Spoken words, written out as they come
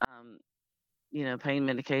pain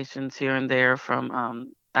medications here and there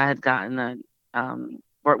from I had gotten a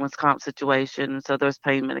workman's comp situation, and so there's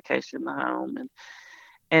pain medication in the home,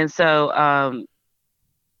 and so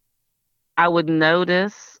I would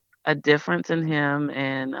notice a difference in him,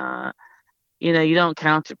 and you don't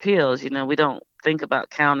count your pills. We don't think about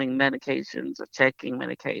counting medications or checking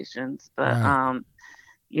medications, but Right.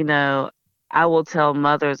 you know, I will tell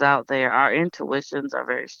mothers out there our intuitions are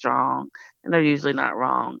very strong and they're usually not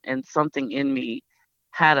wrong. And something in me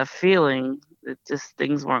had a feeling that just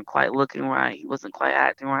things weren't quite looking right. He wasn't quite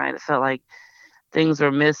acting right. It felt like things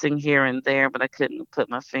were missing here and there, but I couldn't put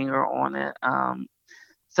my finger on it.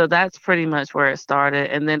 So that's pretty much where it started.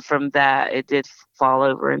 And then from that, it did fall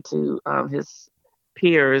over into his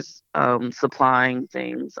peers supplying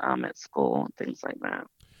things at school and things like that.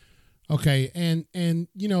 Okay, and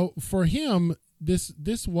for him, this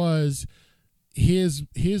was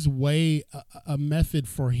his way, a method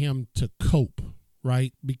for him to cope,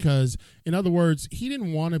 right? Because in other words, he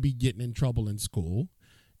didn't want to be getting in trouble in school,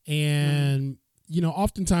 Mm-hmm. and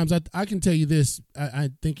oftentimes I can tell you this.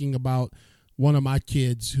 I'm thinking about one of my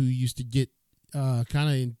kids who used to get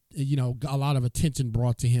kind of a lot of attention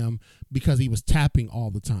brought to him because he was tapping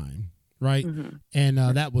all the time, right? Mm-hmm. And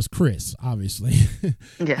that was Chris, obviously. And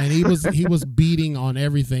Yes. he was beating on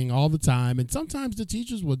everything all the time, and sometimes the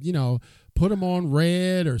teachers would put him on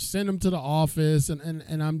red or send him to the office.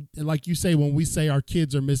 And I'm like you say, when we say our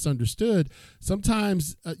kids are misunderstood,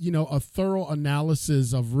 sometimes a thorough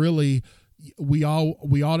analysis of really, we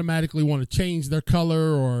automatically want to change their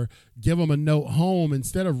color or give them a note home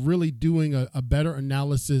instead of really doing a better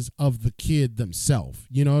analysis of the kid themselves.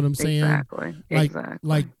 You know what I'm saying? Exactly. Like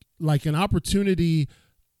like Exactly. like an opportunity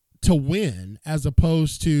to win, as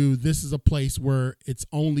opposed to this is a place where it's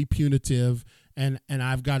only punitive, and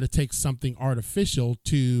I've got to take something artificial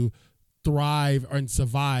to thrive and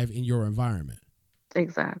survive in your environment.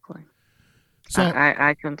 Exactly. So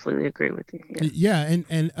I completely agree with you. Yes. yeah,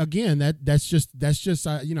 and again, that's just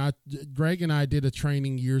Greg and I did a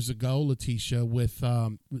training years ago, Letitia, with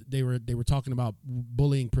they were talking about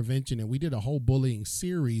bullying prevention, and we did a whole bullying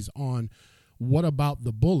series on what about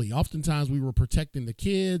the bully. Oftentimes we were protecting the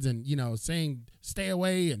kids and saying stay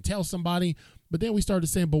away and tell somebody, but then we started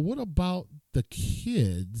saying, but what about the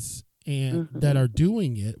kids and that Hmm. are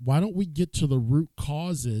doing it? Why don't we get to the root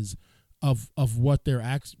causes of what their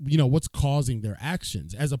what's causing their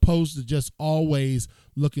actions, as opposed to just always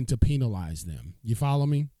looking to penalize them. You follow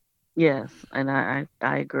me? Yes, and I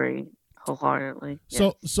agree wholeheartedly.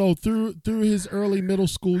 Yes. So through his early middle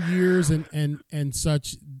school years and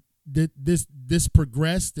such, did this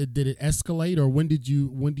progress? Did it escalate, or when do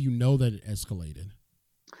you know that it escalated?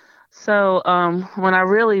 So when I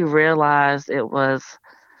really realized it was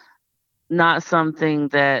not something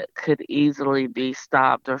that could easily be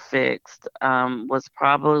stopped or fixed was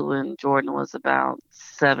probably when Jordan was about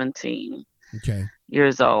 17 Okay.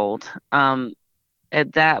 years old.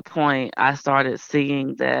 At that point, I started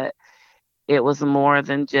seeing that it was more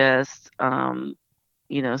than just,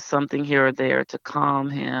 something here or there to calm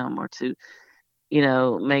him or to,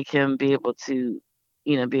 make him be able to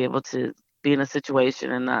be in a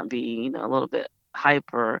situation and not be, a little bit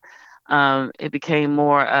hyper. It became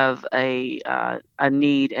more of a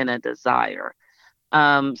need and a desire.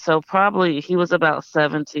 So probably he was about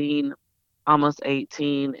 17, almost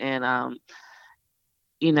 18, and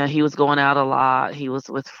he was going out a lot. He was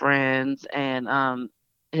with friends, and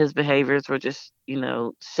his behaviors were just,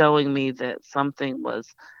 showing me that something was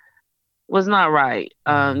not right.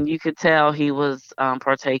 Mm-hmm. You could tell he was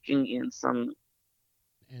partaking in some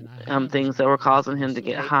And I have his things that were causing him to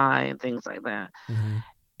information. get high and things like that. Mm-hmm.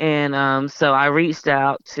 And so I reached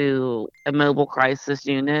out to a mobile crisis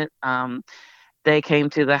unit. They came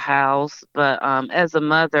to the house, but as a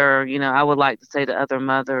mother, I would like to say to other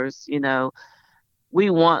mothers, we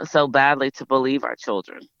want so badly to believe our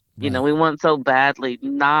children. Right. We want so badly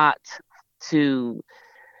not to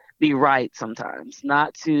be right sometimes,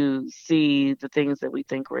 not to see the things that we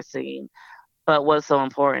think we're seeing. But what's so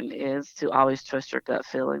important is to always trust your gut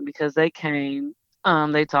feeling because they came,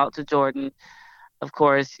 they talked to Jordan. Of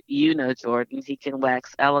course, Jordan. He can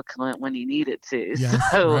wax eloquent when he needed to.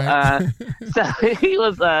 Yes. So, Right. so he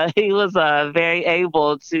was very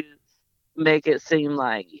able to make it seem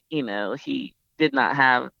like he did not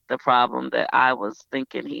have the problem that I was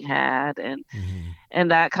thinking he had, Mm-hmm.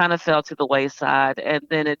 and that kind of fell to the wayside, and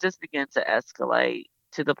then it just began to escalate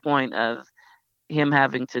to the point of him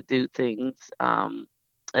having to do things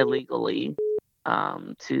illegally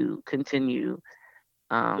to continue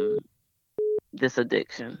um, this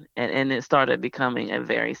addiction, and it started becoming a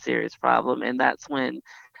very serious problem, and that's when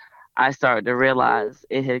I started to realize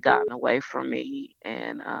it had gotten away from me,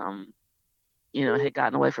 and it had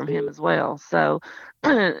gotten away from him as well. So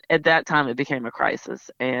at that time, it became a crisis,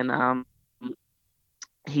 and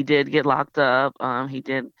he did get locked up. He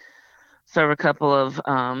did serve a couple of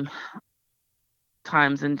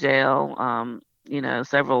times in jail.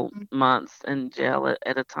 Several months in jail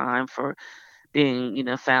at a time for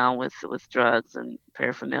being, found with drugs and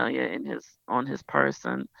paraphernalia on his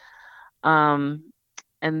person. Um,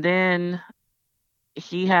 and then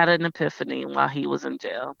he had an epiphany while he was in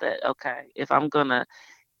jail that, okay, if I'm gonna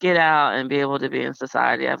get out and be able to be in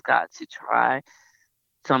society, I've got to try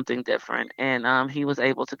something different. And he was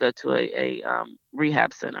able to go to a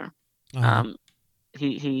rehab center. Uh-huh. Um,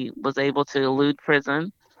 he was able to elude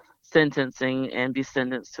prison sentencing and be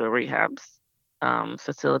sentenced to a rehab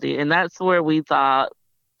facility, and that's where we thought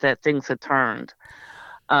that things had turned.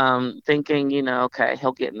 Thinking, okay,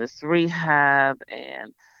 he'll get in this rehab,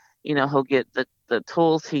 and he'll get the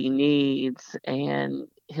tools he needs, and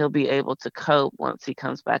he'll be able to cope once he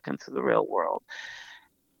comes back into the real world.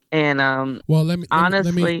 And Well, let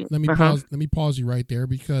honestly, me pause. Let me pause you right there,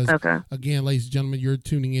 because okay, again, ladies and gentlemen, you're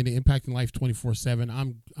tuning in to Impacting Life 24/7.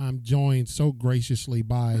 I'm joined so graciously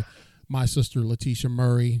by my sister Letitia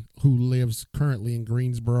Murray, who lives currently in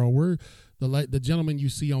Greensboro. The gentleman you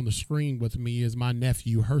see on the screen with me is my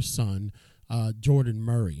nephew, her son, Jordan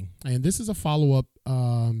Murray, and this is a follow-up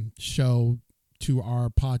show to our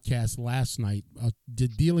podcast last night,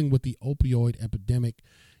 dealing with the opioid epidemic,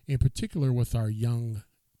 in particular with our young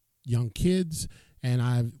kids.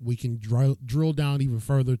 And we can drill down even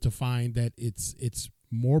further to find that it's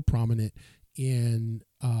more prominent in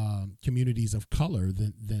communities of color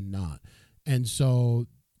than not. And so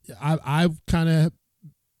I've kind of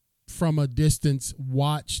from a distance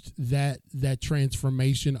watched that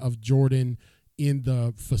transformation of Jordan in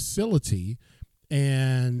the facility,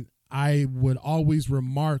 and I would always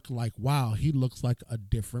remark, like, wow, he looks like a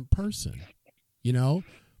different person,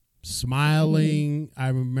 smiling. I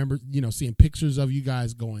remember, seeing pictures of you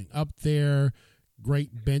guys going up there,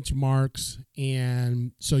 great benchmarks.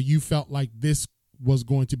 And so you felt like this was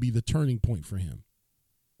going to be the turning point for him.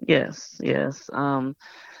 yes,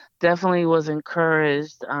 definitely was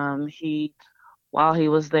encouraged. While he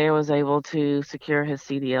was there, was able to secure his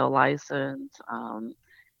CDL license.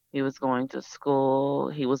 He was going to school.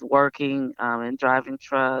 He was working and driving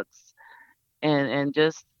trucks, and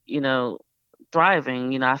just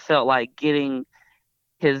thriving. I felt like getting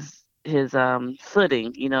his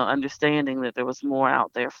footing. Understanding that there was more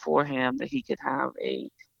out there for him, that he could have a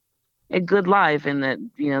good life, and that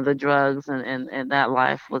the drugs and that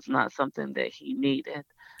life was not something that he needed.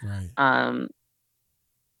 Right.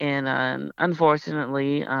 And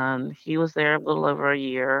unfortunately, he was there a little over a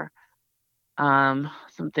year.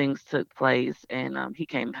 Some things took place, and he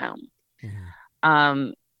came home. Mm-hmm.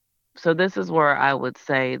 So this is where I would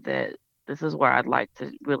say that this is where I'd like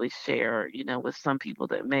to really share, with some people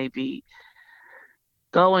that may be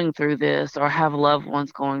going through this or have loved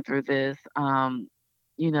ones going through this.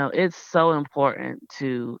 It's so important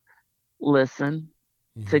to listen,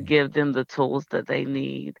 to Mm-hmm. give them the tools that they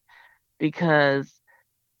need, because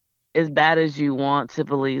as bad as you want to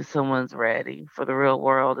believe someone's ready for the real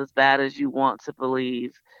world, as bad as you want to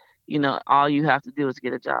believe, all you have to do is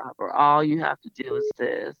get a job, or all you have to do is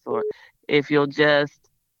this, or if you'll just,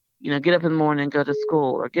 get up in the morning and go to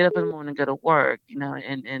school, or get up in the morning and go to work,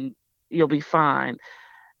 and you'll be fine.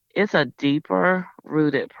 It's a deeper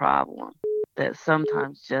rooted problem that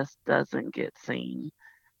sometimes just doesn't get seen.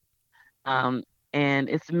 Um, and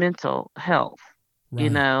it's mental health. You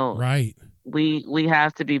Right. know, Right. we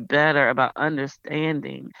have to be better about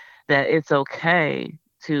understanding that it's okay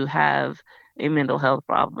to have a mental health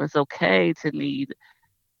problem. It's okay to need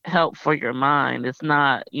help for your mind. It's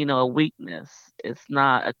not, a weakness. It's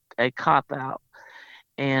not a cop out.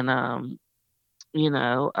 And you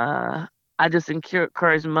know, uh I just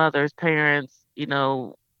encourage mothers, parents,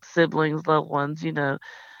 siblings, loved ones,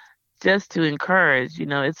 just to encourage,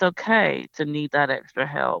 it's okay to need that extra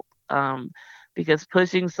help. Because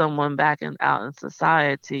pushing someone back out in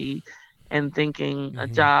society and thinking a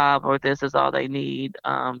Mm-hmm. job or this is all they need,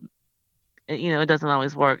 it doesn't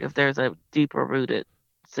always work if there's a deeper rooted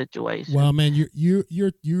Well, situation. man,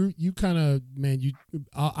 you kind of, man, you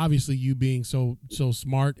obviously, you being so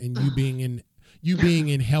smart, and you being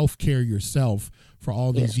in healthcare yourself for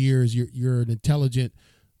all Yes. these years, you're an intelligent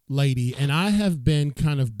lady, and I have been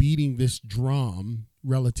kind of beating this drum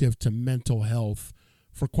relative to mental health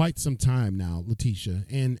for quite some time now, Letitia.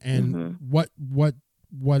 And Mhm. what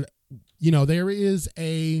there is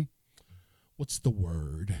a what's the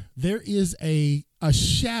word? There is a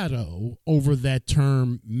shadow over that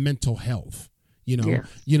term mental health. Yes.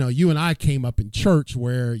 You and I came up in church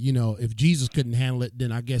where, if Jesus couldn't handle it,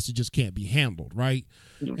 then I guess it just can't be handled, right?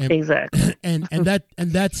 And, Exactly. And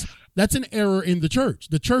that's an error in the church.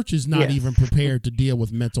 The church is not Yes. even prepared to deal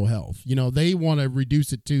with mental health. They want to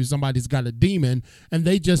reduce it to somebody's got a demon, and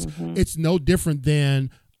they just it's no different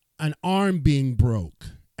than an arm being broke.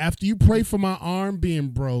 After you pray for my arm being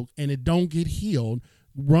broke and it don't get healed,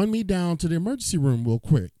 run me down to the emergency room real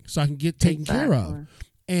quick so I can get taken care of.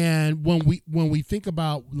 And when we think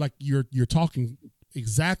about, like you're talking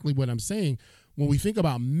exactly what I'm saying, when we think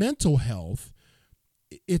about mental health,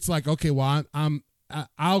 it's like, okay, well,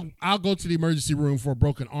 I'll go to the emergency room for a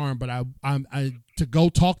broken arm, but I to go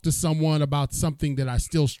talk to someone about something that I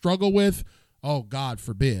still struggle with. Oh, God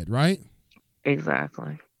forbid, right?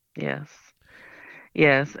 Exactly. Yes.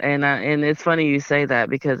 Yes, and it's funny you say that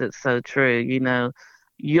because it's so true.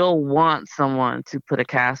 You'll want someone to put a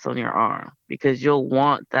cast on your arm because you'll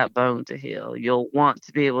want that bone to heal. You'll want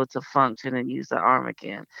to be able to function and use the arm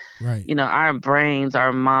again. Right. Our brains,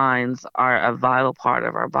 our minds are a vital part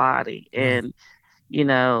of our body. Right.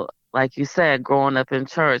 And, like you said, growing up in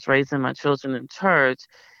church, raising my children in church,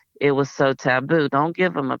 it was so taboo. Don't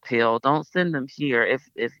give them a pill. Don't send them here.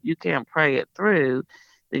 If you can't pray it through,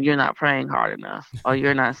 then you're not praying hard enough or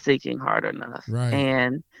you're not seeking hard enough. Right.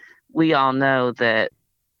 And we all know that,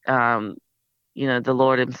 the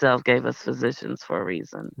Lord himself gave us physicians for a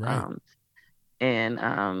reason. Right.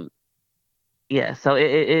 So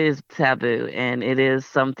it is taboo, and it is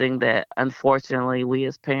something that unfortunately we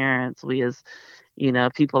as parents, we as,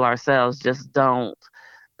 people ourselves just don't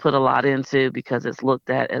put a lot into because it's looked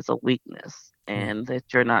at as a weakness and that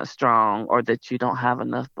you're not strong or that you don't have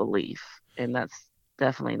enough belief. And that's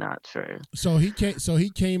definitely not true. So he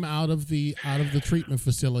came out of the treatment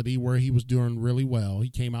facility where he was doing really well. He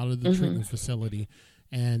came out of the treatment facility,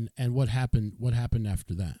 and what happened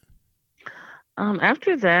after that?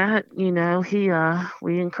 After that,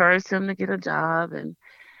 we encouraged him to get a job, and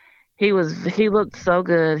he looked so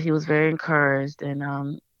good. He was very encouraged,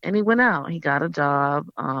 and he went out. He got a job.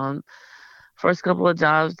 First couple of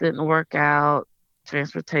jobs didn't work out,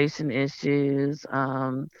 transportation issues.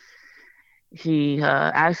 He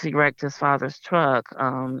actually wrecked his father's truck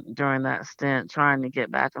during that stint, trying to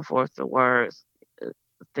get back and forth to work.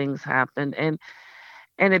 Things happened, and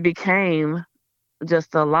it became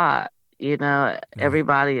just a lot.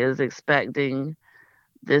 Everybody is expecting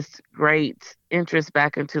this great interest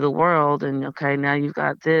back into the world, and okay, now you've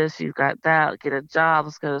got this, you've got that. Get a job.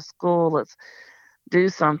 Let's go to school. Let's do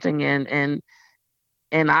something, and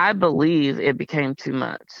I believe it became too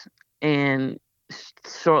much. And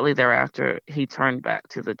shortly thereafter, he turned back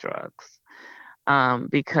to the drugs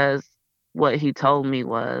because what he told me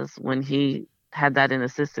was when he had that in the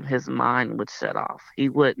system, his mind would shut off. He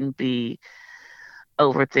wouldn't be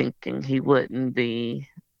overthinking. He wouldn't be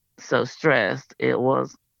so stressed. It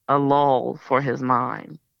was a lull for his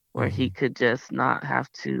mind where he could just not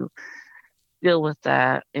have to deal with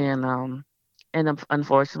that. And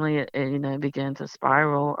unfortunately, it began to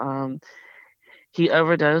spiral. He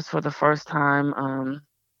overdosed for the first time.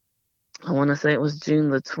 I want to say it was June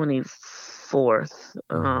the 24th.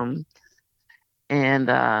 And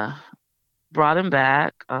brought him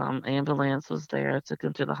back. Ambulance was there, took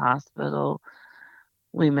him to the hospital.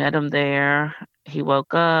 We met him there. He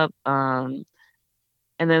woke up, and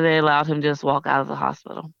then they allowed him to just walk out of the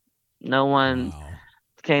hospital. No one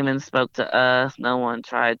came and spoke to us. No one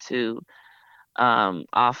tried to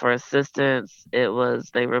offer assistance.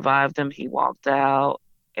 They revived him. He walked out,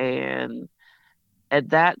 and at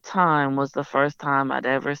that time was the first time I'd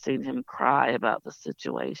ever seen him cry about the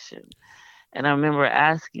situation. And I remember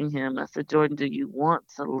asking him, I said, Jordan, do you want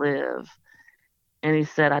to live? And he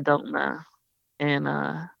said, I don't know. And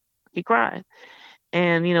he cried.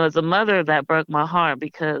 And, as a mother, that broke my heart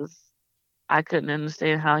because I couldn't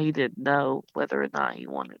understand how he didn't know whether or not he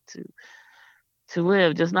wanted to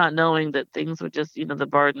live, just not knowing that things were just, the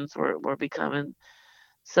burdens were becoming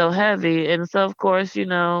so heavy. And so, of course,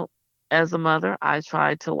 as a mother, I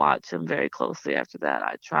tried to watch him very closely after that.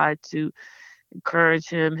 I tried to encourage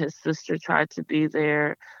him. His sister tried to be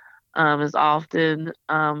there as often.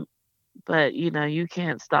 But you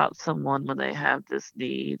can't stop someone when they have this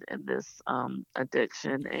need and this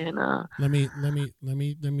addiction. And let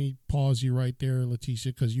me pause you right there,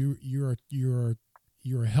 Letitia, because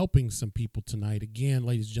you're helping some people tonight. Again,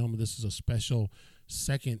 ladies and gentlemen, this is a special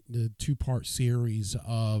the 2-part series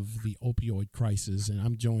of the opioid crisis, and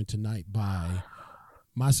I'm joined tonight by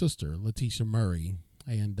my sister, Letitia Murray,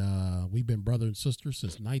 and we've been brother and sister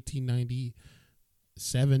since 1997.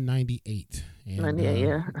 798. And,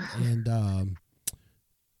 Yeah. and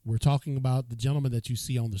we're talking about the gentleman that you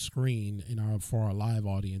see on the screen for our live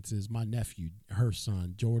audience is my nephew, her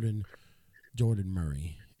son, Jordan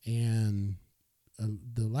Murray. And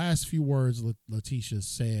the last few words Letitia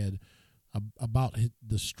said about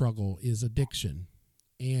the struggle is addiction.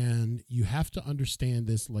 And you have to understand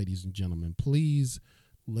this, ladies and gentlemen. Please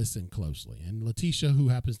listen closely. And Letitia, who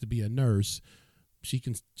happens to be a nurse, she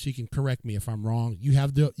can correct me if I'm wrong. You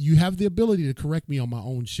have the ability to correct me on my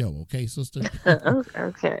own show, okay, sister?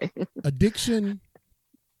 Okay. Addiction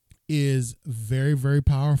is very, very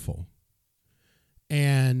powerful.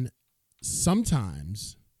 And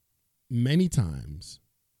sometimes, many times,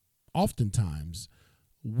 oftentimes,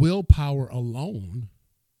 willpower alone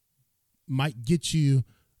might get you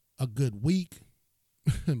a good week,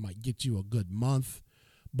 might get you a good month,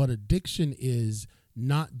 but addiction is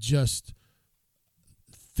not just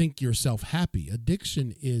think yourself happy.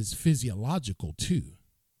 Addiction is physiological too,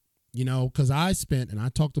 because I spent, and I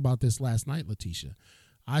talked about this last night, Letitia,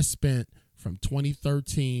 I spent from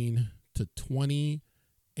 2013 to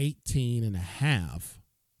 2018 and a half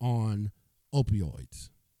on opioids.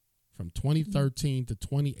 From 2013 to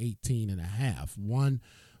 2018 and a half. One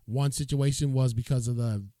situation was because of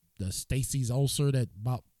the Stacy's ulcer that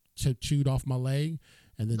about chewed off my leg.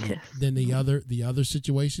 And then the other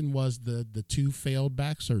situation was the 2 failed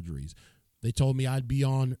back surgeries. They told me I'd be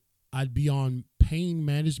on pain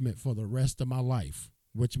management for the rest of my life,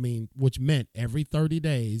 which meant every 30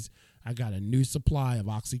 days I got a new supply of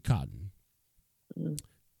OxyContin.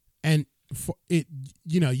 And for it,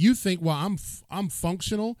 you think, well, I'm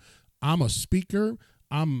functional, I'm a speaker,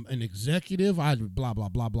 I'm an executive, I blah blah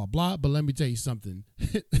blah blah blah. But let me tell you something: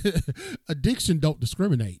 addiction don't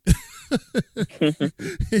discriminate.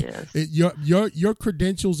 Yes. Your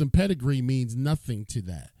credentials and pedigree means nothing to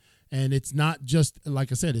that, and it's not just,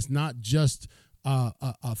 like I said, it's not just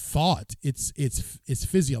a thought. It's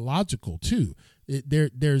physiological too.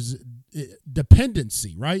 There's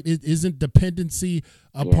dependency, right? Isn't dependency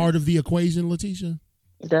a part of the equation, Letitia?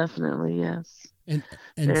 Definitely, yes. And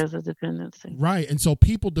there's a dependency. Right. And so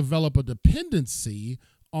people develop a dependency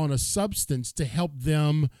on a substance to help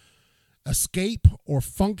them escape or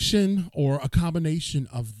function, or a combination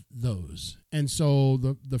of those. And so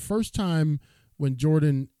the first time when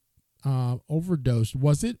Jordan overdosed,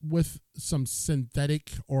 was it with some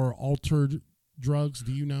synthetic or altered drugs?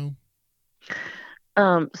 Do you know?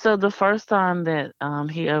 So the first time that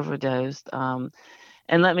he overdosed,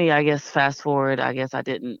 and let me, I guess, fast forward. I guess I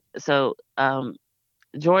didn't. So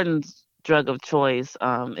Jordan's drug of choice,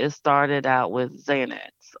 it started out with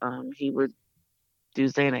Xanax. He would do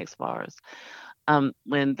Xanax bars.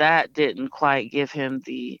 When that didn't quite give him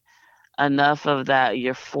enough of that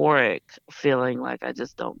euphoric feeling, like I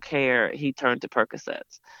just don't care, he turned to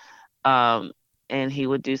Percocets. And he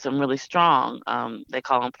would do some really strong, they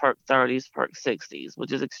call them Perc 30s, Perc 60s,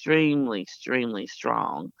 which is extremely, extremely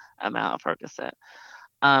strong amount of Percocet.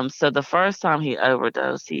 So the first time he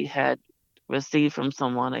overdosed, he had received from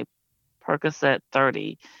someone a Percocet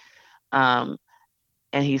 30, and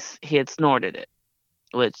he had snorted it,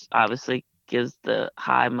 which obviously gives the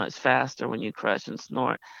high much faster when you crush and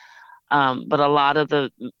snort. But a lot of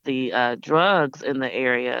the drugs in the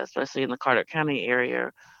area, especially in the Carter County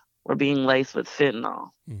area, were being laced with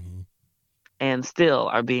fentanyl, and still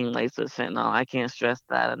are being laced with fentanyl. I can't stress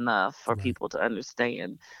that enough for people to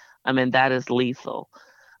understand. I mean, that is lethal.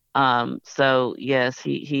 So yes,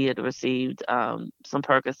 he had received some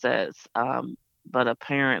Percocets, but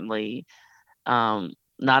apparently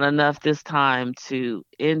not enough this time to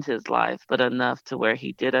end his life, but enough to where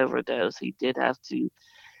he did overdose. He did have to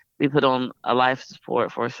be put on a life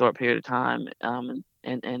support for a short period of time,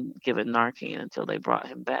 and given Narcan until they brought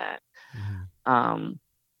him back.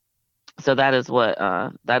 So that is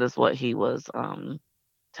what he was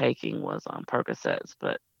taking, was Percocets.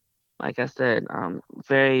 But like I said,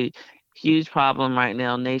 very huge problem right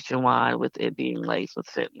now nationwide with it being laced with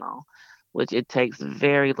fentanyl, which it takes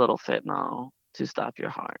very little fentanyl to stop your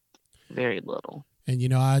heart. Very little. And,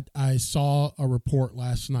 I saw a report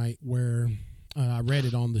last night where I read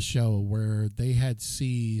it on the show, where they had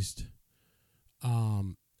seized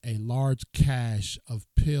a large cache of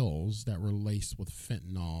pills that were laced with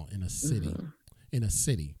fentanyl in a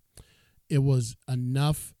city. It was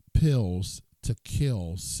enough pills to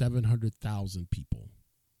kill 700,000 people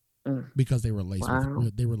because they were laced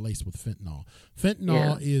with fentanyl.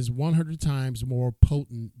 Fentanyl is 100 times more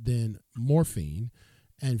potent than morphine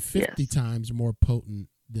and 50 times more potent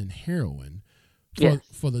than heroin.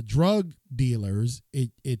 For the drug dealers,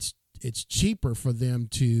 it's cheaper for them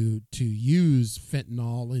to use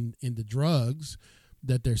fentanyl in the drugs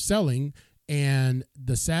that they're selling. And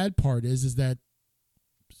the sad part is that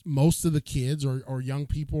most of the kids or young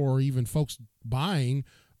people or even folks buying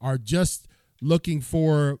are just looking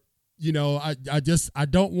for, I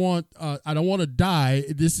don't want to die.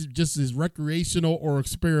 This is just as recreational or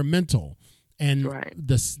experimental. And Right.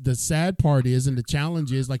 the sad part is, and the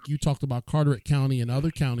challenge is, like you talked about Carteret County and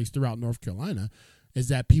other counties throughout North Carolina, is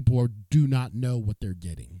that people do not know what they're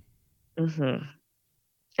getting. Hmm.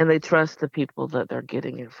 And they trust the people that they're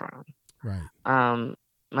getting it from. Right.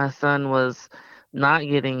 My son was not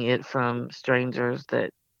getting it from strangers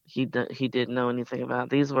that he didn't know anything about.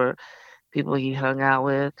 These were people he hung out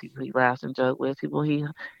with, people he laughed and joked with, people he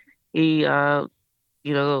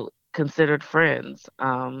considered friends.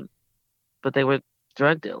 But they were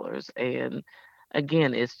drug dealers, and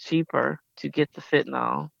again, it's cheaper to get the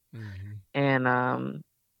fentanyl, Mm-hmm. and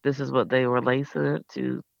this is what they were lacing it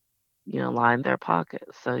to, line their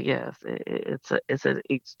pockets. So yes, it's an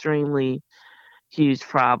extremely huge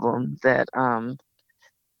problem that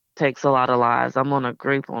takes a lot of lives. I'm on a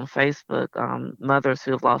group on Facebook, mothers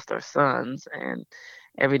who have lost their sons, and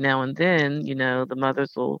every now and then, the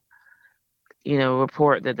mothers will,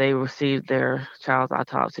 report that they received their child's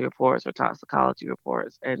autopsy reports or toxicology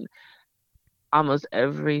reports, and almost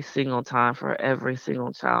every single time for every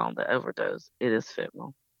single child that overdose, it is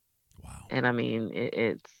fentanyl. Wow. And I mean,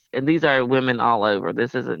 and these are women all over.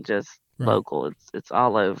 This isn't just Right. local. It's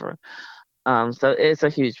all over. So it's a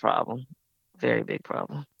huge problem, very big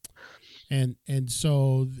problem. And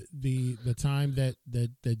so the time that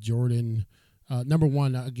Jordan, number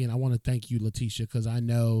one, again, I want to thank you, Letitia, because I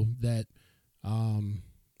know that um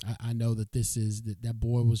I know that that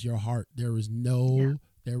boy was your heart. Yeah.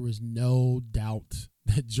 There was no doubt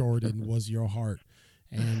that Jordan was your heart,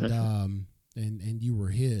 and and you were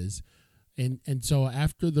his. And so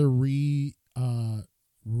after the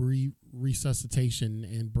resuscitation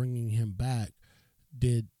and bringing him back,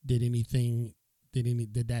 did anything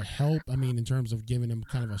did that help? I mean, in terms of giving him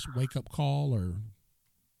kind of a wake up call, or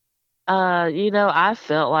I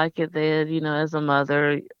felt like it did. As a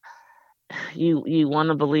mother, you want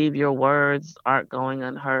to believe your words aren't going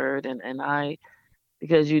unheard, and I,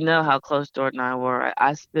 because how close Jordan and I were.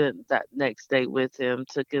 I spent that next day with him,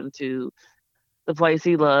 took him to the place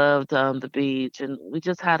he loved, the beach, and we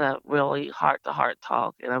just had a really heart to heart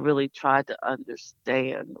talk. And I really tried to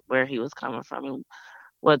understand where he was coming from and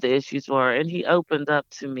what the issues were. And he opened up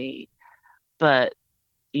to me. But,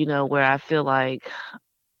 where I feel like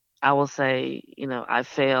I will say, I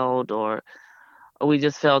failed, or we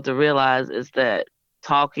just failed to realize, is that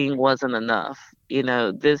talking wasn't enough.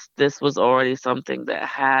 This was already something that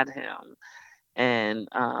had him. And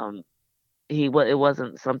it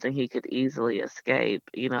wasn't something he could easily escape.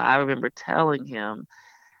 I remember telling him,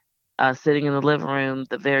 sitting in the living room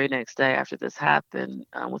the very next day after this happened,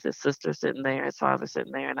 with his sister sitting there, his father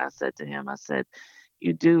sitting there, and I said to him, I said,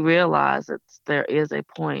 "You do realize that there is a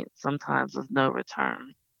point sometimes of no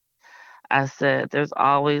return." I said, "There's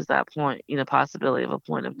always that point, possibility of a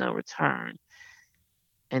point of no return."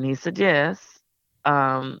 And he said, "Yes."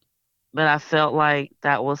 Um, but I felt like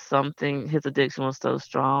that was something. His addiction was so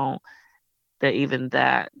strong that even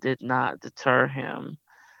that did not deter him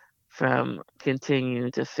from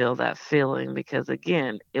continuing to feel that feeling, because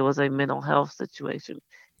again, it was a mental health situation.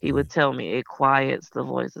 He right, would tell me it quiets the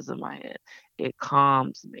voices in my head. It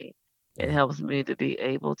calms me. It right, helps me to be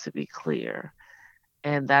able to be clear.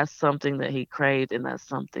 And that's something that he craved, and that's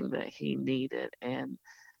something that he needed. And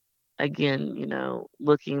again,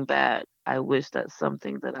 looking back, I wish that's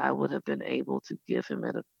something that I would have been able to give him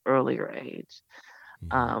at an earlier age,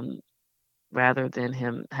 mm-hmm. um, rather than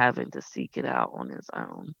him having to seek it out on his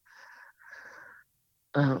own.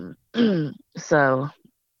 Um, so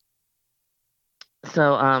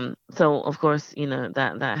so of course,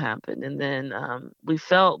 that happened, and then we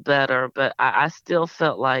felt better, but I still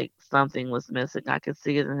felt like something was missing. I could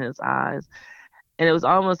see it in his eyes, and it was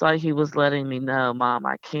almost like he was letting me know, "Mom,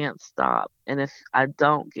 I can't stop, and if I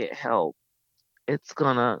don't get help, it's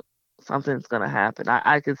gonna something's gonna happen."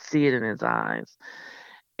 I could see it in his eyes,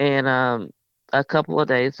 and a couple of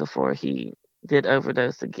days before he did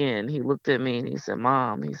overdose again, he looked at me and he said,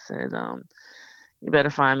 "Mom," he said, "you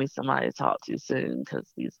better find me somebody to talk to soon,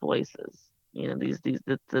 because these voices,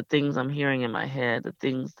 the things I'm hearing in my head, the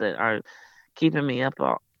things that are keeping me up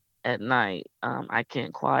at night, I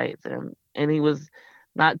can't quiet them." And he was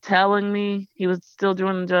not telling me he was still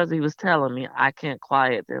doing the drugs. He was telling me I can't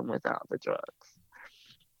quiet them without the drugs.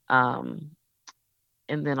 Um,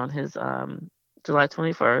 and then on his July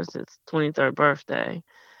 21st, his 23rd birthday,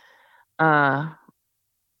 uh,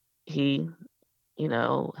 he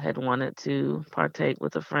had wanted to partake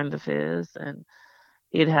with a friend of his, and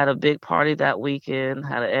He'd had a big party that weekend,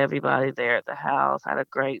 had everybody there at the house, had a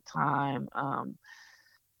great time,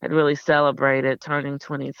 had really celebrated turning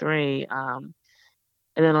 23. And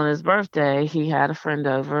then on his birthday, he had a friend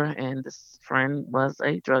over, and this friend was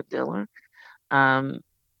a drug dealer, um,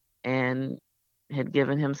 and had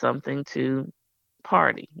given him something to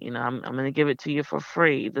party. I'm going to give it to you for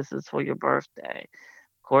free. This is for your birthday.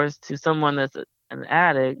 Of course, to someone that's an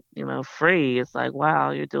addict, free, it's like,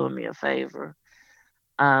 wow, you're doing me a favor.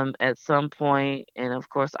 At some point, and of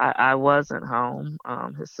course, I wasn't home.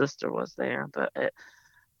 His sister was there, but at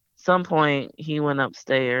some point, he went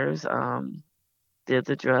upstairs, did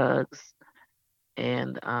the drugs,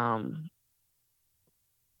 and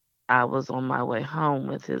I was on my way home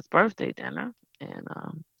with his birthday dinner, and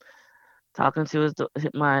talking to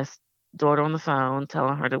my daughter on the phone,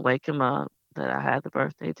 telling her to wake him up, that I had the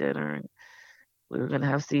birthday dinner and we were gonna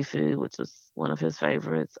have seafood, which was one of his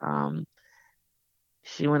favorites.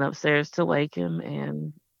 She went upstairs to wake him,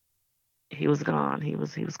 and he was gone. He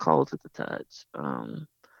was cold to the touch. Of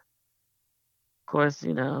course,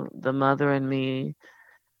 the mother and me,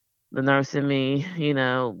 the nurse and me,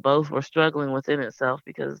 both were struggling within itself,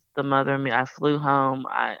 because the mother and me, I flew home.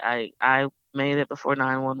 I made it before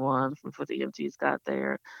 911, before the EMTs got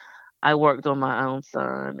there. I worked on my own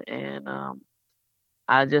son, and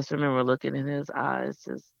I just remember looking in his eyes,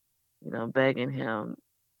 just begging him,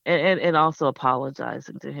 and also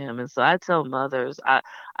apologizing to him. And so I tell mothers,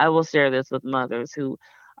 I will share this with mothers who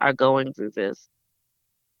are going through this.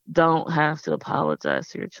 Don't have to apologize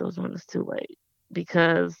to your children when it's too late,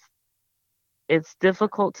 because it's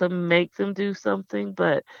difficult to make them do something,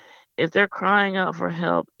 but if they're crying out for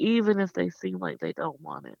help, even if they seem like they don't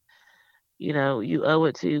want it, you owe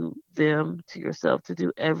it to them, to yourself, to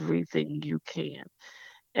do everything you can.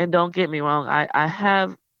 And don't get me wrong, I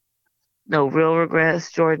have no real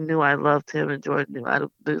regrets. Jordan knew I loved him, and Jordan knew I'd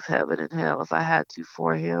move heaven and hell if I had to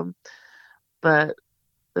for him. But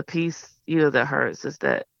the piece, that hurts is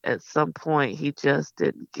that at some point he just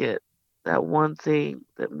didn't get that one thing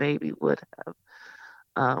that maybe would have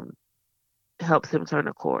um, helped him turn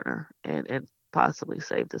a corner and possibly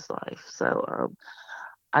saved his life. So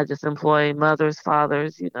I just employ mothers,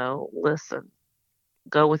 fathers, listen,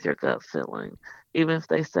 go with your gut feeling, even if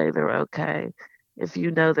they say they're okay. If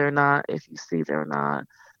you know they're not, if you see they're not,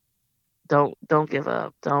 don't give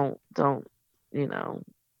up. Don't you know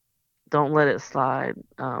don't let it slide.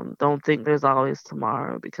 Don't think there's always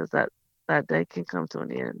tomorrow, because that day can come to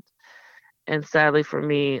an end. And sadly for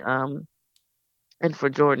me, and for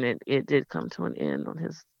Jordan, it did come to an end on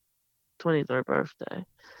his 23rd birthday.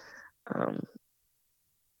 Um,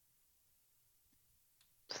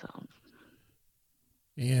 so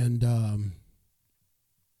And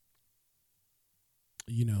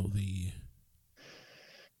you know the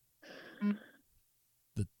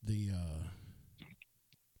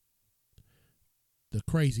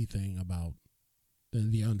crazy thing about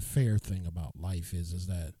the unfair thing about life is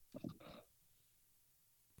that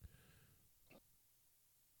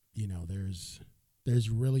there's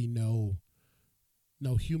really no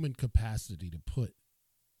human capacity to put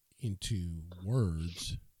into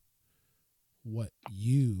words what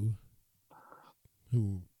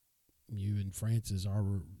who you and Francis are,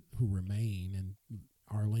 who remain, and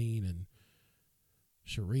Arlene and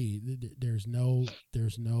Cherie, there's no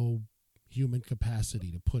human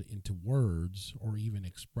capacity to put into words or even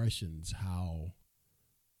expressions how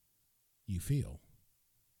you feel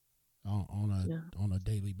on a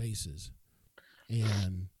daily basis.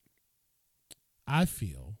 And I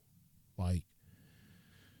feel like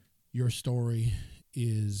your story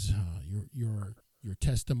is your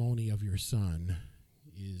testimony of your son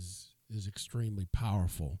is extremely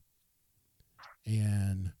powerful,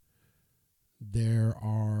 and there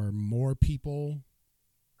are more people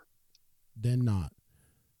than not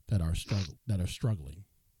that are struggling.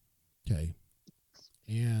 Okay,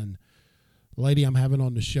 and the lady I'm having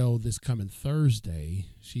on the show this coming Thursday,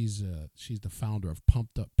 she's the founder of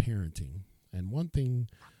Pumped Up Parenting, and one thing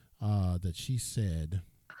that she said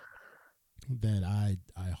that I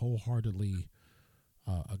wholeheartedly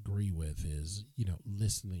agree with is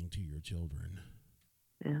listening to your children.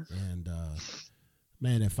 yes, And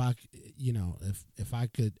man, if I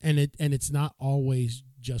could, and it's not always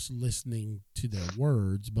just listening to their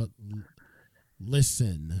words, but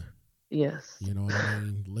listen. yes, You know what I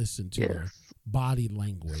mean? Listen to their yes, body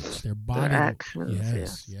language, their body their actions.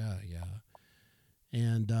 Yes, Yes, yeah.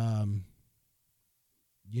 And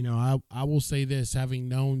I will say this, having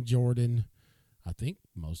known Jordan, I think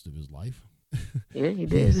most of his life. yeah, he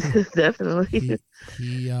did. Definitely.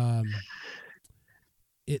 he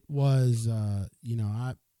it was I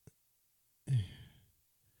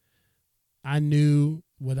I knew,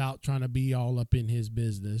 without trying to be all up in his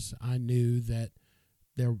business, I knew that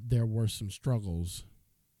there were some struggles.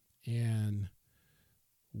 And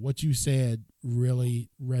what you said really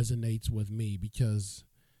resonates with me, because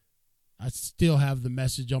I still have the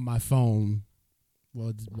message on my phone.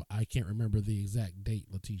 Well, I can't remember the exact date,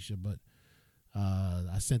 Letitia, but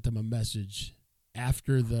I sent them a message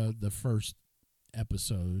after the first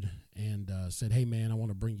episode and said, "Hey man, I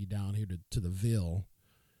want to bring you down here to the Ville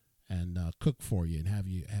and cook for you and have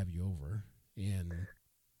you over." And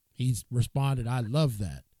he's responded, "I love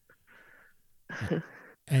that."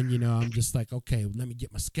 And I'm just like, okay, let me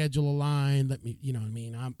get my schedule aligned. Let me, what I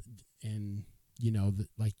mean,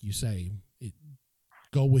 like you say,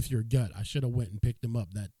 go with your gut. I should have went and picked him up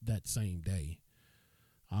that same day.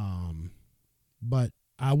 But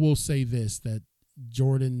I will say this, that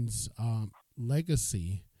Jordan's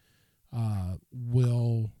legacy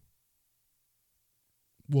will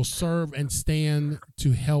serve and stand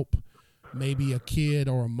to help maybe a kid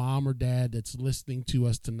or a mom or dad that's listening to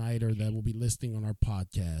us tonight, or that will be listening on our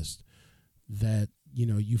podcast, that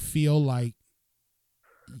you feel like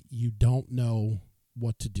you don't know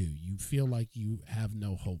what to do. You feel like you have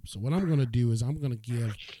no hope. So what I'm going to do is I'm going to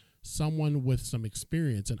give someone with some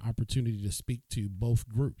experience an opportunity to speak to both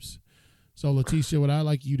groups. So Letitia, what I'd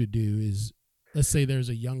like you to do is, let's say there's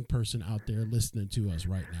a young person out there listening to us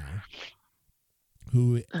right now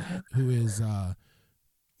who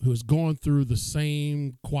is going through the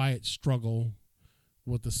same quiet struggle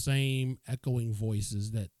with the same echoing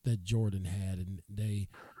voices that Jordan had, and they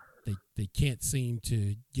can't seem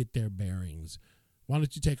to get their bearings. Why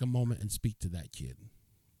don't you take a moment and speak to that kid?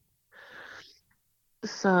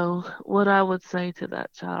 So, what I would say to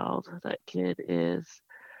that child, that kid, is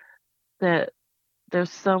that there's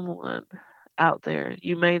someone out there.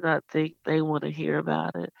 You may not think they want to hear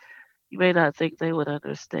about it. You may not think they would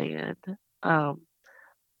understand. Um,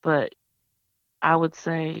 but I would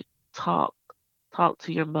say talk. Talk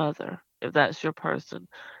to your mother if that's your person.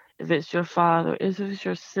 If it's your father, if it's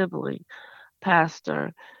your sibling,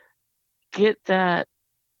 pastor, get that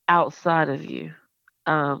outside of you.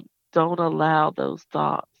 Don't allow those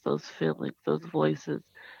thoughts, those feelings, those voices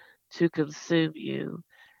to consume you,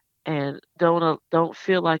 and don't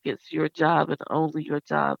feel like it's your job and only your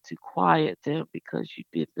job to quiet them because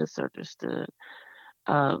you've been misunderstood.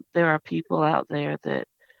 There are people out there that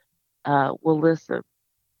will listen,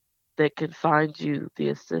 that can find you the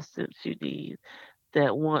assistance you need,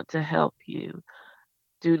 that want to help you.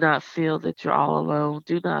 Do not feel that you're all alone.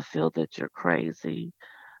 Do not feel that you're crazy.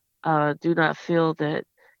 Do not feel that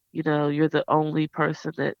you're the only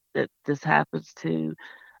person that this happens to.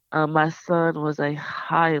 My son was a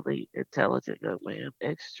highly intelligent young man,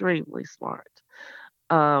 extremely smart.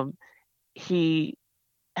 Um, he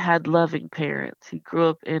had loving parents. He grew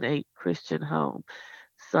up in a Christian home.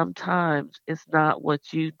 Sometimes it's not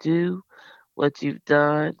what you do, what you've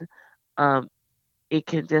done. Um, it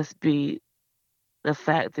can just be the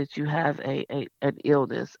fact that you have an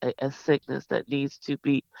illness, a sickness that needs to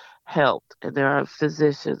be helped. And there are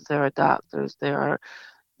physicians, there are doctors, there are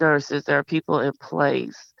nurses, there are people in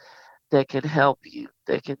place that can help you,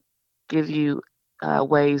 that can give you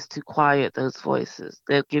ways to quiet those voices.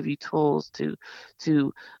 They'll give you tools to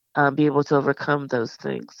be able to overcome those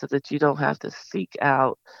things, so that you don't have to seek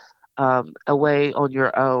out a way on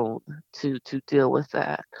your own to deal with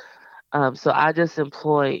that. So I just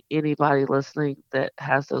employ anybody listening that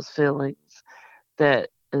has those feelings, that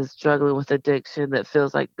is struggling with addiction, that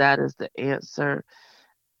feels like that is the answer.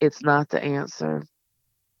 It's not the answer.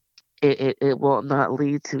 It will not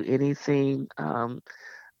lead to anything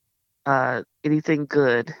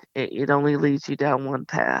good. It only leads you down one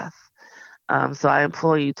path. So I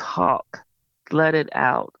implore you, talk, let it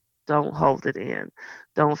out. Don't hold it in.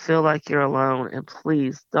 Don't feel like you're alone, and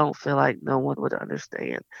please don't feel like no one would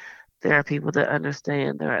understand. There are people that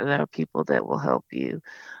understand. There are people that will help you.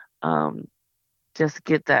 Um, just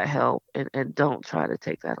get that help, and don't try to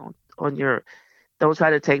take that on your don't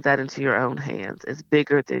try to take that into your own hands. It's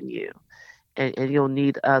bigger than you. And you'll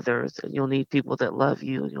need others, and you'll need people that love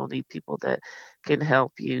you, and you'll need people that can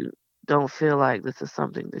help you. Don't feel like this is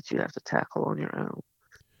something that you have to tackle on your own.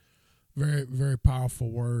 Very, very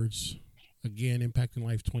powerful words. Again, impacting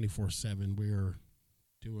life 24/7. We're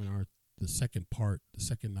doing the second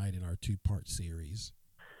night in our 2-part series,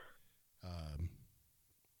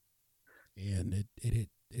 and it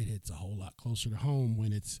hits a whole lot closer to home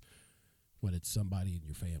when it's somebody in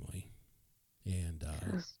your family. And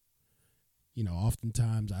Yes.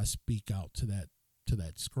 oftentimes I speak out to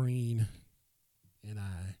that screen, and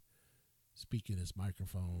I speak in this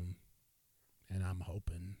microphone, and I'm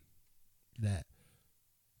hoping that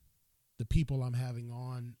the people I'm having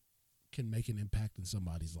on can make an impact in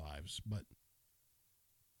somebody's lives. But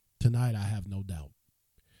tonight, I have no doubt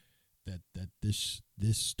that this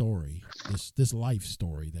story, this life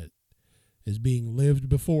story that is being lived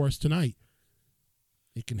before us tonight,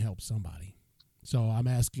 it can help somebody. So I'm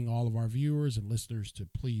asking all of our viewers and listeners to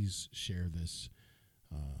please share this.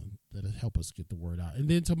 That'll help us get the word out. And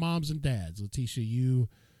then to moms and dads, Letitia, you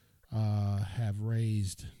have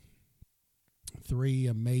raised 3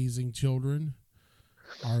 amazing children.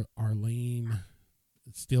 Arlene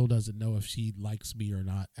still doesn't know if she likes me or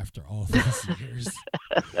not after all these years.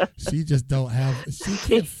 She just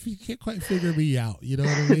she can't quite figure me out. You know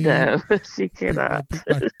what I mean? No, she cannot.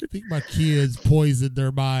 I think my kids poisoned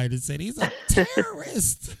their mind and said he's a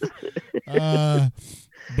terrorist.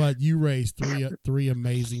 But you raised three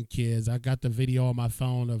amazing kids. I got the video on my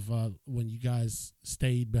phone of when you guys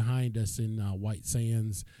stayed behind us in White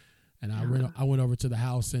Sands, and I went over to the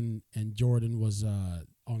house and Jordan was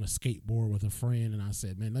on a skateboard with a friend, and I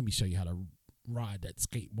said, "Man, let me show you how to ride that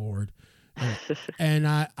skateboard." And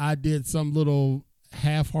I did some little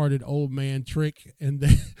half-hearted old man trick, and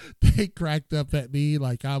they cracked up at me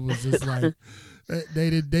like I was just like they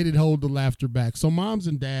didn't hold the laughter back. So moms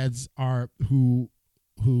and dads are who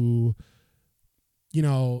you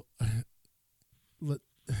know, I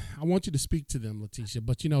want you to speak to them, Letitia,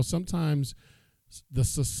 but sometimes the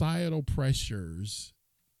societal pressures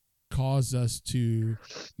cause us to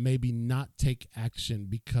maybe not take action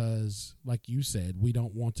because, like you said, we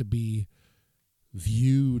don't want to be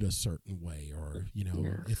viewed a certain way, or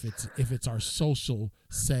if it's our social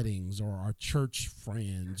settings or our church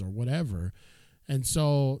friends or whatever. And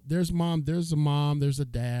so there's a mom, there's a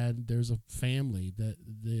dad, there's a family that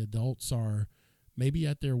the adults are maybe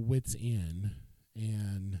at their wits' end,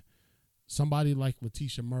 and somebody like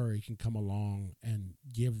Letitia Murray can come along and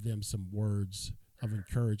give them some words of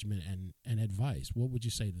encouragement and advice. What would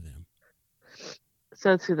you say to them?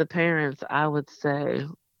 So to the parents, I would say,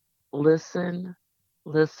 listen,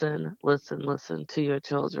 listen, listen, listen to your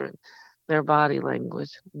children, their body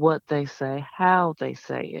language, what they say, how they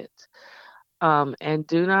say it. And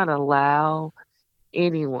do not allow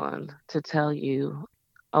anyone to tell you,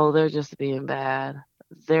 oh, they're just being bad.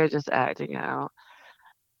 They're just acting out.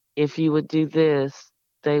 If you would do this,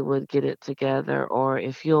 they would get it together. Or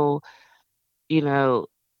if you'll, you know,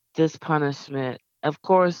 this punishment. Of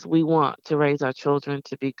course, we want to raise our children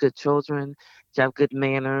to be good children, to have good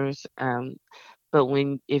manners. But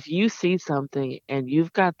if you see something and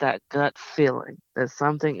you've got that gut feeling that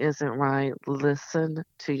something isn't right, listen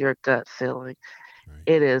to your gut feeling. Right.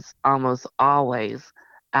 It is almost always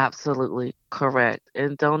absolutely correct.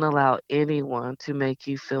 And don't allow anyone to make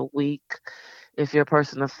you feel weak. If you're a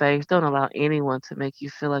person of faith, don't allow anyone to make you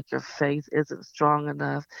feel like your faith isn't strong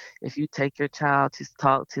enough. If you take your child to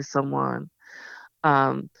talk to someone,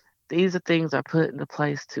 um, these are things are put into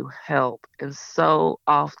place to help. And so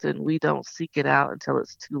often we don't seek it out until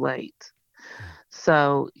it's too late.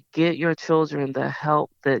 So get your children the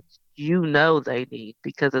help that you know they need,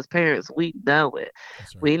 because as parents, we know it.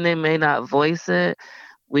 That's right. We may not voice it.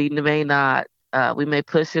 We may not. We may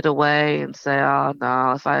push it away and say, "Oh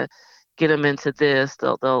no, if I get them into this,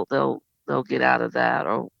 they'll get out of that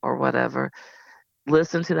or whatever."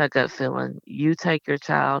 Listen to that gut feeling. You take your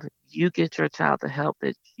child. You get your child the help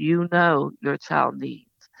that you know your child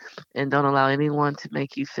needs, and don't allow anyone to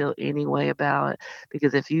make you feel any way about it.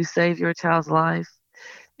 Because if you save your child's life,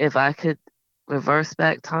 if I could reverse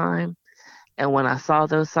back time, and when I saw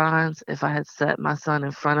those signs, if I had set my son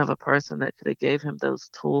in front of a person that could have gave him those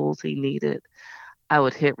tools he needed, I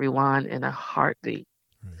would hit rewind in a heartbeat.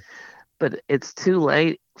 Right. But it's too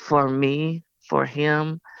late for me, for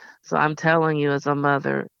him. So I'm telling you, as a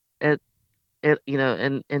mother, and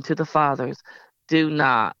to the fathers, do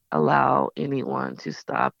not allow anyone to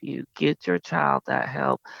stop you. Get your child that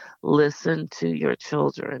help. Listen to your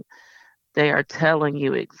children. They are telling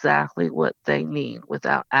you exactly what they need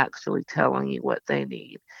without actually telling you what they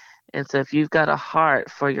need. And so if you've got a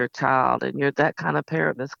heart for your child and you're that kind of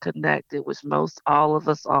parent that's connected, which most all of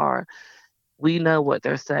us are, we know what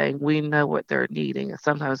they're saying. We know what they're needing. And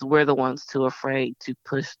sometimes we're the ones too afraid to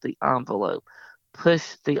push the envelope.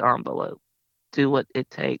 Push the envelope. Do what it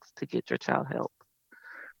takes to get your child help.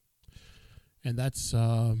 And that's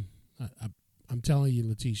I'm telling you,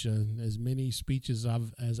 Letitia, as many speeches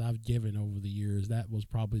as I've given over the years, that was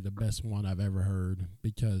probably the best one I've ever heard,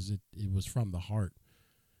 because it was from the heart,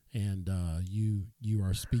 and you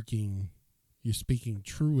are speaking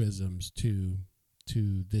truisms to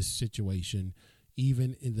this situation,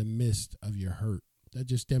 even in the midst of your hurt. That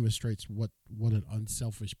just demonstrates what an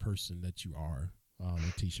unselfish person that you are,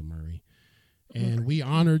 Letitia Murray. And we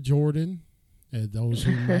honor Jordan. Those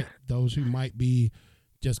who might be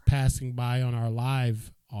just passing by on our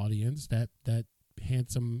live audience, that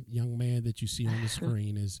handsome young man that you see on the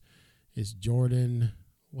screen is Jordan.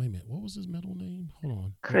 Wait a minute, what was his middle name? Hold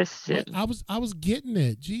on, Christian. I was getting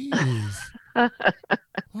it. Jeez.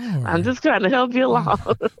 I'm just trying to help you along.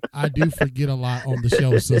 I do forget a lot on the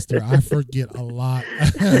show, sister. I forget a lot.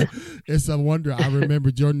 It's a wonder I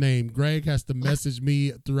remembered your name. Greg has to message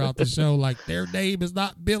me throughout the show like their name is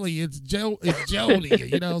not Billy, it's Jody.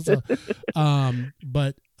 So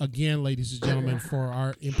but again, ladies and gentlemen, for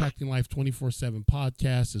our Impacting Life 24/7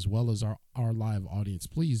 podcast, as well as our live audience,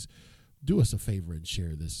 please do us a favor and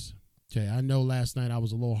share this. Okay, I know last night I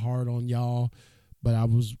was a little hard on y'all, but I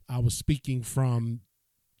was speaking from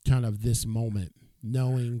kind of this moment,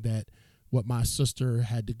 knowing that what my sister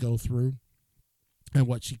had to go through and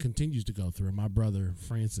what she continues to go through, and my brother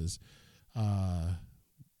Francis, to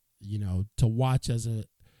watch as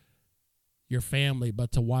your family,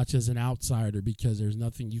 but to watch as an outsider, because there's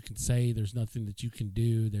nothing you can say, there's nothing that you can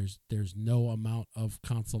do, there's no amount of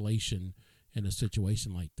consolation in a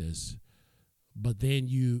situation like this. But then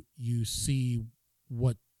you see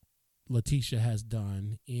what Letitia has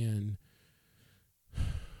done in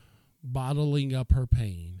bottling up her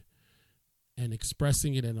pain and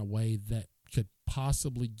expressing it in a way that could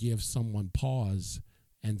possibly give someone pause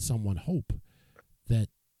and someone hope that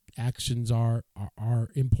actions are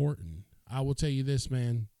important. I will tell you this,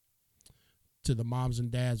 man, to the moms and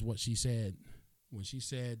dads, what she said, when she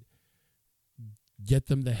said, get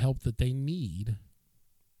them the help that they need.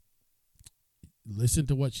 Listen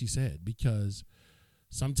to what she said, because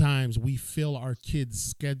sometimes we fill our kids'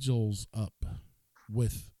 schedules up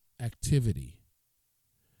with activity,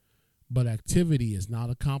 but activity is not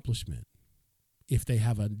accomplishment. If they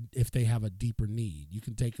have a deeper need, you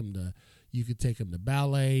can take them to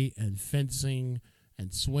ballet and fencing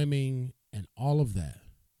and swimming and all of that.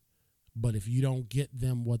 But if you don't get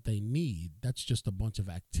them what they need, that's just a bunch of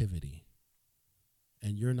activity,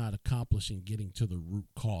 and you're not accomplishing getting to the root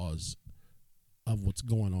cause of what's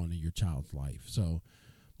going on in your child's life. So,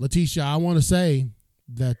 Letitia, I want to say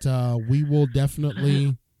that we will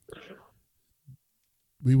definitely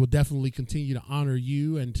continue to honor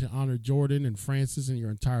you and to honor Jordan and Francis and your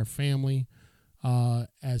entire family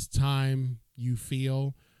as time you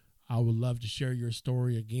feel. I would love to share your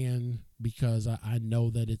story again, because I know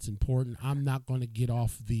that it's important. I'm not going to get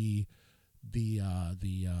off the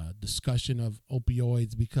discussion of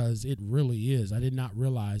opioids, because it really is. I did not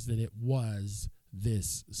realize that it was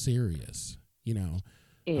this serious. Yes,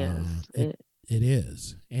 it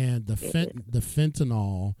is, and the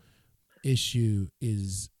fentanyl issue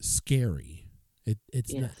is scary.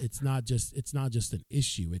 It's not just an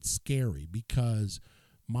issue. It's scary, because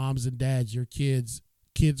moms and dads, your kids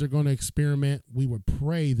are going to experiment. We would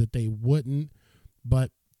pray that they wouldn't,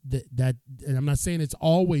 but that and I'm not saying it's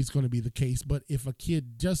always going to be the case, but if a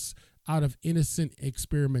kid just out of innocent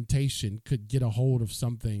experimentation could get a hold of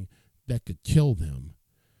something that could kill them,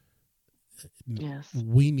 yes,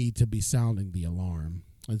 we need to be sounding the alarm.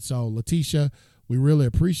 And so, Letitia, we really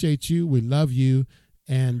appreciate you. We love you.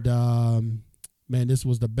 And, man, this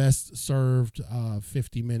was the best served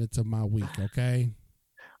 50 minutes of my week, okay?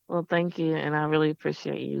 Well, thank you, and I really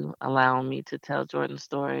appreciate you allowing me to tell Jordan's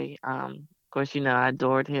story. Of course, I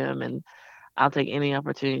adored him, and I'll take any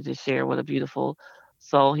opportunity to share what a beautiful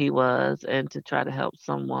soul he was, and to try to help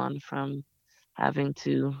someone from having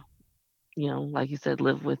to, like you said,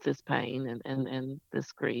 live with this pain and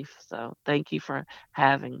this grief. So thank you for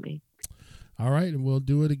having me. All right, and we'll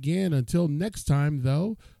do it again. Until next time,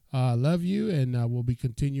 though, love you, and we'll be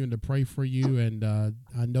continuing to pray for you. And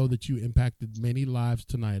I know that you impacted many lives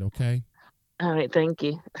tonight, okay? All right, thank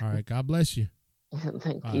you. All right, God bless you.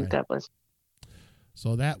 Thank All you. right. God bless you.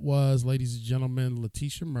 So that was, ladies and gentlemen,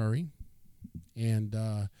 Letitia Murray. And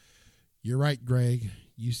you're right, Greg.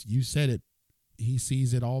 You said it. He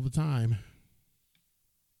sees it all the time.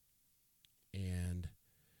 And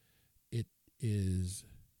it is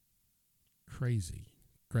crazy.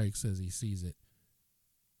 Greg says he sees it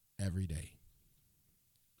every day.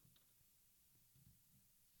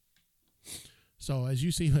 So as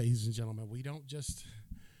you see, ladies and gentlemen, we don't just,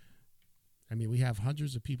 we have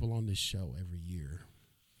hundreds of people on this show every year.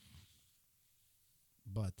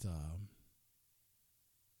 But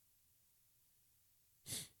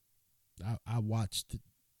I watched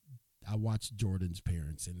Jordan's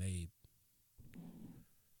parents, and they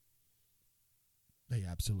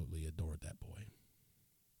absolutely adored that boy,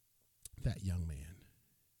 that young man.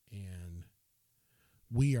 And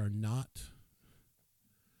we are not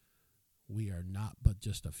but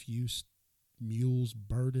just a few mule's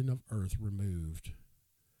burden of earth removed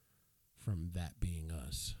from that being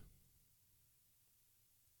us.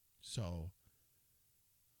 So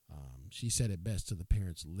she said it best to the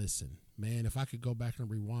parents, listen. Man, if I could go back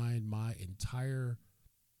and rewind my entire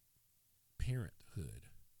parenthood,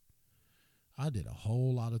 I did a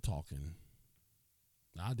whole lot of talking.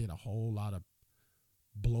 I did a whole lot of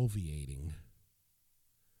bloviating.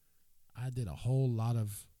 I did a whole lot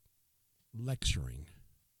of lecturing.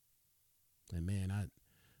 And man,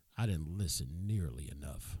 I didn't listen nearly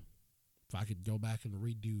enough. If I could go back and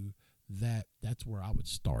redo that, that's where I would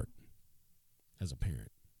start as a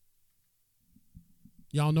parent.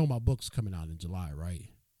 Y'all know my book's coming out in July, right?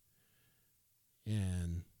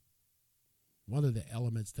 And one of the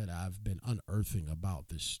elements that I've been unearthing about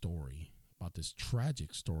this story, about this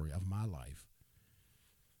tragic story of my life,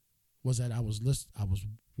 was that I was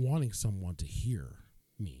wanting someone to hear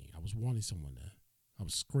me. I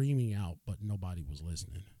was screaming out, but nobody was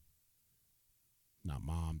listening. Not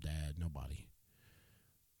mom, dad, nobody.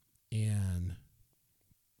 And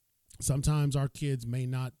sometimes our kids may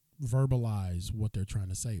not verbalize what they're trying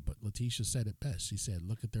to say, but Letitia said it best. She said,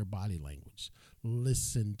 look at their body language.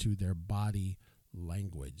 Listen to their body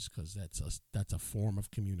language, because that's a form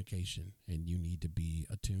of communication, and you need to be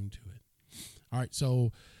attuned to it. All right,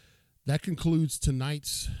 so that concludes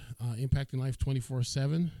tonight's Impacting Life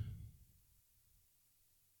 24/7.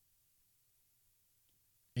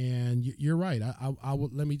 And you're right. I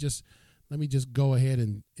would let me just go ahead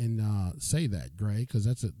and say that, Greg, because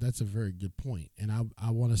that's a very good point. And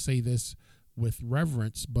I want to say this with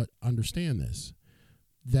reverence, but understand this,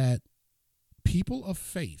 that people of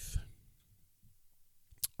faith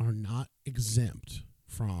are not exempt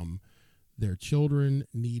from their children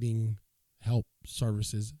needing help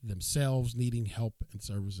services, themselves needing help and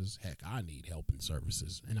services. Heck, I need help and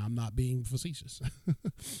services, and I'm not being facetious.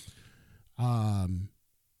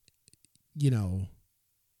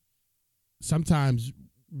 Sometimes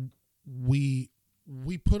we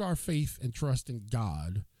put our faith and trust in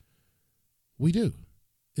God. We do.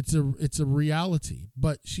 It's a reality.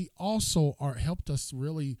 But she also helped us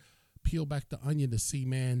really peel back the onion to see,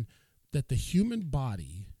 man, that the human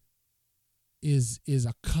body is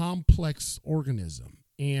a complex organism,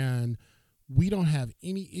 and we don't have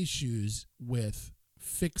any issues with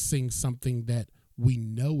fixing something that we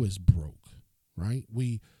know is broke, right?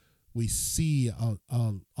 We see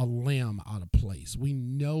a limb out of place. We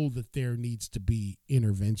know that there needs to be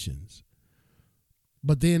interventions.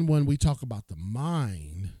 But then when we talk about the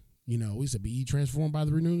mind, we said, be ye transformed by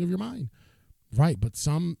the renewing of your mind. Right, but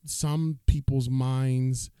some people's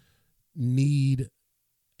minds need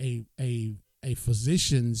a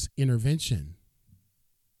physician's intervention.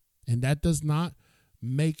 And that does not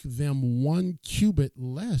make them 1 cubit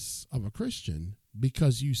less of a Christian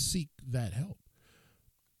because you seek that help.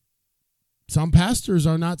 Some pastors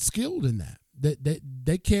are not skilled in that.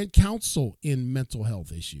 They can't counsel in mental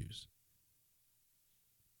health issues.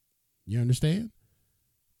 You understand?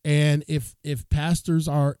 And if pastors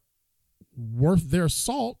are worth their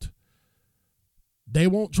salt, they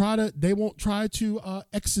won't try to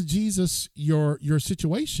exegesis your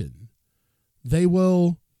situation. They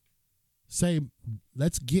will say,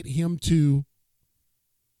 let's get him to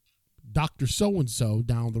Dr. So-and-so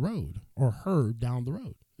down the road, or her down the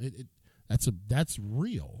road. That's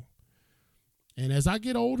real. And as I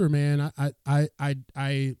get older, man, I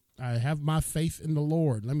have my faith in the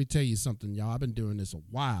Lord. Let me tell you something, y'all. I've been doing this a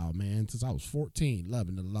while, man, since I was 14,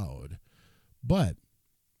 loving the Lord. But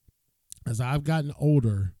as I've gotten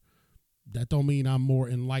older, that don't mean I'm more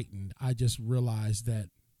enlightened. I just realized that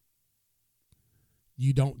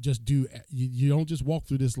you don't just walk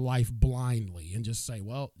through this life blindly and just say,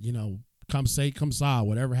 well, come say, come saw,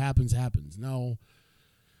 whatever happens, happens. No.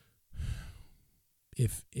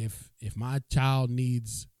 If my child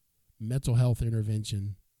needs mental health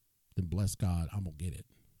intervention, then bless God, I'm going to get it.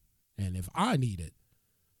 And if I need it,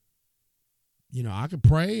 I can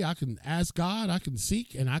pray, I can ask God, I can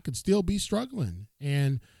seek, and I can still be struggling.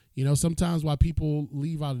 And, sometimes why people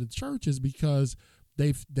leave out of the church is because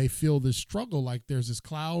they feel this struggle, like there's this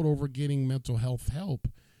cloud over getting mental health help,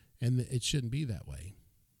 and it shouldn't be that way.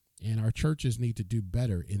 And our churches need to do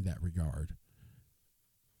better in that regard.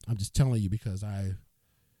 I'm just telling you because I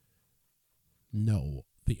know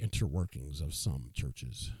the interworkings of some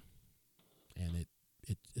churches, and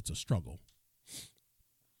it's a struggle.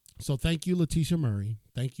 So thank you, Letitia Murray.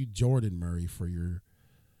 Thank you, Jordan Murray, for your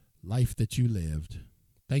life that you lived.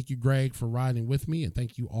 Thank you, Greg, for riding with me, and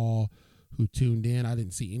thank you all who tuned in. I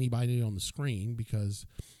didn't see anybody on the screen because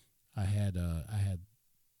I had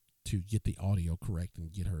to get the audio correct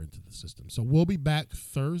and get her into the system. So we'll be back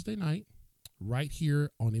Thursday night right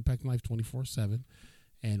here on Impact Life 24/7.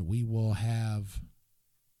 And we will have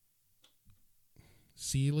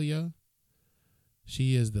Celia.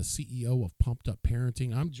 She is the CEO of Pumped Up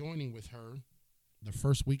Parenting. I'm joining with her the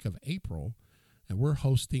first week of April, and we're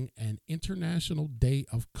hosting an International Day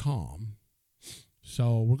of Calm.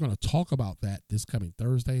 So we're going to talk about that this coming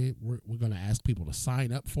Thursday. We're going to ask people to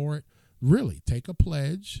sign up for it. Really, take a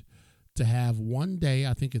pledge to have one day,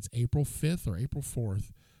 I think it's April 5th or April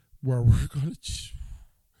 4th, where we're going to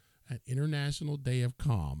an International Day of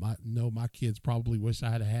Calm. I know my kids probably wish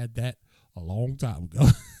I had had that a long time ago.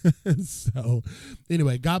 So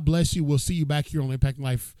anyway, God bless you. We'll see you back here on Impact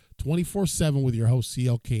Life 24/7 with your host,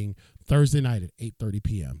 CL King, Thursday night at 8:30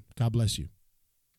 p.m. God bless you.